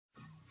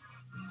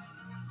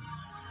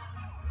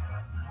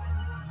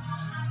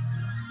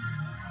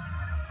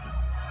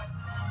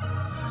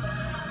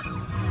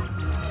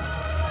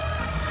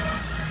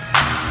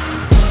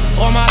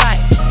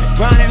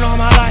grinding all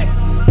my life.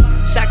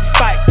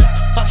 Sacrifice,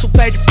 hustle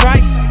paid the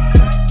price.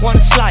 Want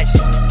a slice,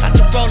 I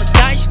just roll the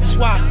dice. That's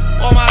why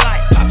all my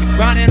life I've been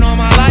grinding all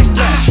my life.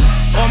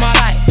 All my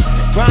life,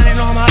 grinding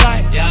all my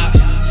life.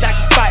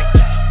 Sacrifice,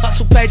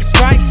 hustle paid the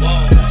price.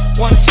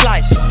 Want a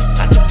slice,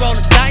 I just roll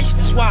the dice.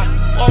 That's why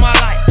all my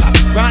life I've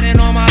been grinding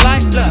all my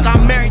life. Look,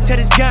 I'm married to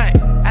this game.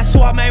 That's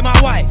who I made my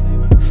wife.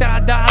 Said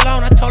I die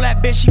alone, I told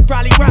that bitch she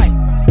probably right.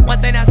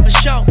 One thing that's for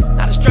sure,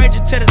 not a stranger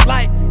to this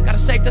life. Got a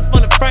safe that's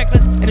full of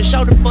Franklins and a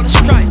shoulder full of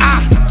stripes.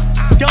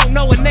 I don't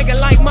know a nigga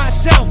like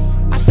myself.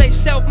 I say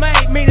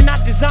self-made, meaning I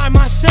design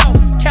myself.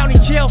 County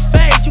jail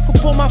fades, you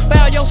can pull my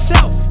foul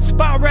yourself.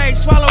 Spot raid,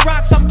 swallow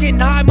rocks, I'm getting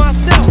high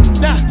myself.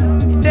 Nah,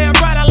 damn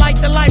right I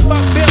like the life I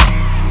built.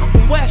 I'm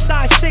from West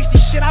Side 60,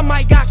 shit I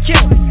might got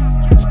killed.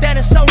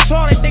 Standing so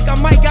tall, they think I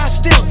might got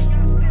stills.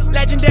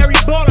 Legendary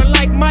baller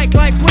like Mike,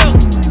 like Will.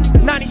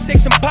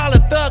 96 Impala,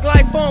 thug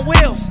life on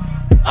wheels.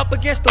 Up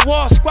against the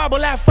wall, squabble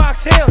at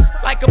Fox Hills.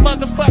 Like a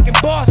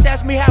motherfucking boss,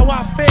 ask me how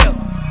I feel.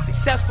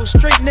 Successful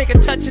street nigga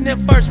touching them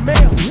first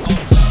meals.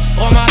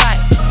 All my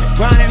life,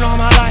 grinding all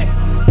my life.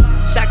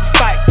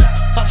 Sacrifice,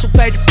 hustle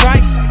paid the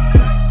price.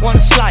 Want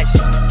a slice,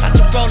 I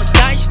just roll the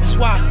dice. That's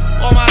why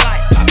all my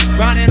life I've been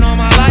grinding all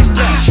my life.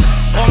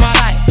 All my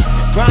life,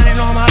 grinding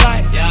all my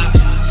life.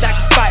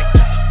 Sacrifice,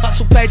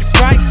 hustle paid the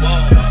price.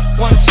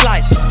 Want a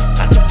slice,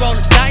 I just roll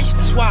the dice.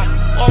 That's why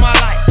all my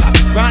life I've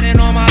been grinding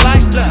all my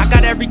life. Look, I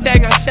got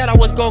everything I said I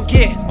was gon'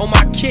 get on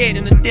my kid.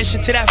 In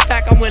addition to that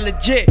fact, I went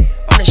legit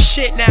on the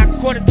shit now,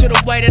 according to the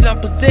way that I'm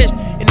positioned.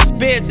 In this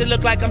biz, it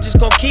look like I'm just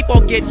gon' keep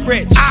on getting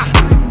rich.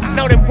 I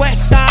know them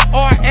West Side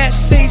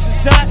RSCs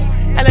is us.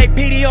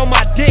 LAPD on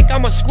my dick,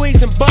 I'ma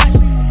squeeze and bust.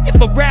 If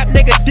a rap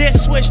nigga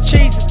diss, switch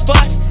cheese and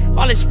bust.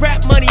 All this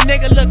rap money,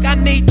 nigga, look, I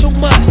need too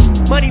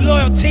much. Money,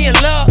 loyalty, and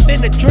love, in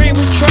the dream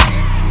we trust.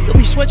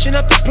 You'll be switching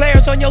up the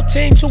players on your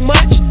team too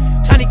much.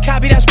 Tiny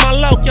copy, that's my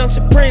loc, Young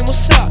Supreme,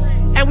 what's up?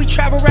 And we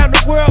travel around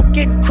the world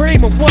getting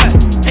cream or what?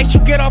 Ain't you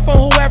get off on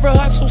whoever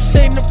hustle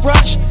seem to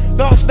brush?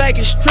 Las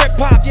Vegas strip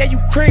pop, yeah, you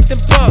creamed them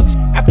punks.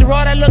 After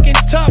all that looking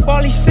tough,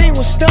 all he seen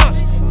was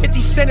stunts.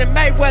 50 Cent and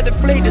Mayweather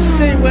flee the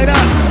scene with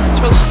us.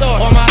 Your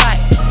story. All my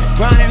life,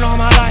 grinding all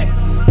my life.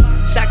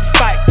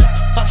 Sacrifice,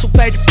 hustle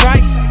paid the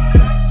price.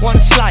 Want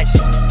a slice,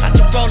 I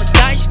just roll the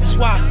dice. That's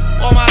why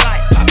all my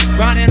life I've been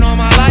grinding all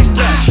my life.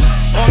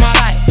 All my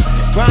life,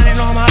 grinding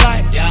all my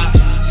life.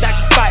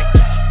 Sacrifice,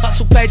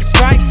 hustle paid the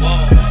price.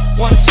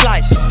 Want a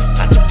slice,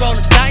 I just roll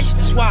the dice.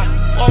 That's why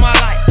all my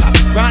life I've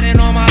been grinding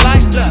all my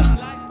life.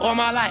 All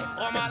my life,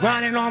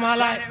 grinding all my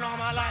life.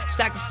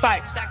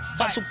 Sacrifice,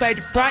 hustle paid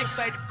the price.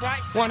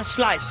 Want a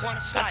slice,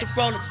 I just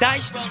roll the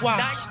dice. That's why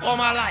all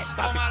my life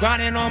I've been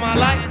grinding all my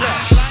life.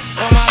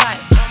 All my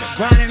life,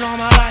 grinding all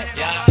my life.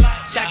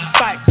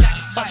 Sacrifice,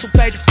 hustle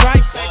paid the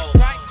price.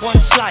 Want a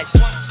slice,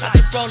 I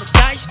just roll the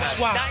dice. That's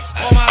why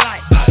all my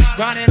life I've been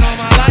grinding all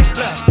my life.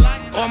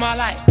 All my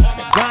life,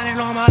 grinding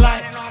all my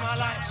life.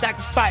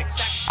 Sacrifice,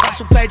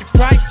 hustle paid the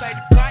price.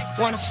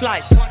 Want a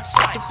slice,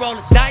 I just roll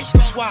the dice.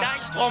 That's why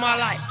all my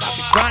life I've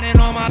been grinding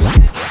all my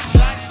life.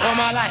 All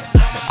my life,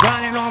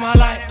 grinding all my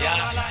life.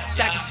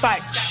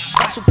 Sacrifice,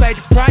 hustle paid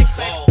the price.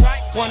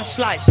 Want a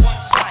slice,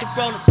 I just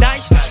roll the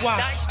dice. That's why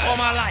all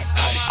my life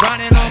I've been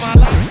grinding all my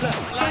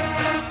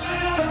life.